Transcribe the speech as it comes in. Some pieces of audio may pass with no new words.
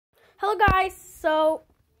Hello guys, so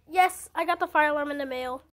yes, I got the fire alarm in the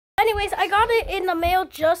mail. Anyways, I got it in the mail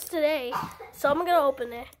just today, so I'm gonna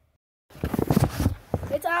open it.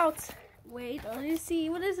 It's out. Wait, let me see,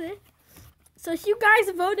 what is it? So if you guys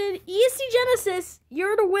voted ESC Genesis,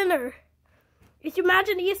 you're the winner. If you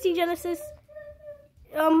imagine ESC Genesis,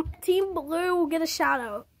 Team Blue will get a shout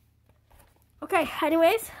out. Okay,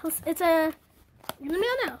 anyways, it's in the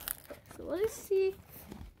mail now. So let me see.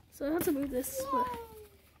 So I have to move this, but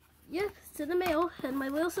yeah, it's in the mail, and my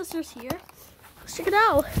little sister's here. Let's check it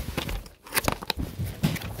out.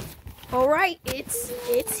 All right,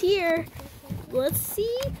 it's here. Let's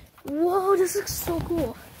see. Whoa, this looks so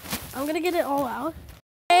cool. I'm gonna get it all out,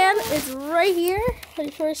 and it's right here. Let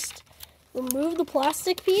me first remove the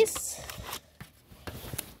plastic piece.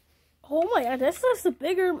 Oh my god, this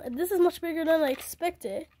is much bigger than I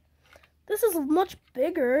expected. This is much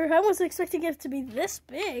bigger. I wasn't expecting it to be this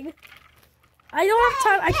big. I don't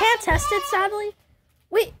have time. I can't test it, sadly.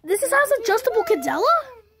 Wait, this has adjustable candela?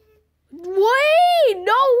 Wait,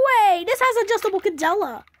 no way. This has adjustable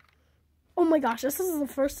candela. Oh my gosh, this is the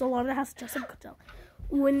first alarm that has adjustable candela.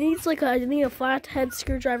 Ooh, it needs I need a flathead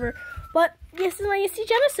screwdriver. But this is my ESC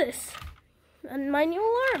Genesis. And my new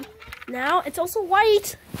alarm. Now, it's also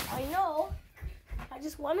white. I know. I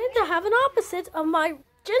just wanted to have an opposite of my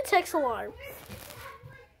Gentex alarm.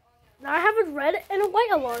 Now I have a red and a white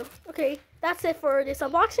alarm. Okay, that's it for this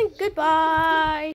unboxing. Goodbye.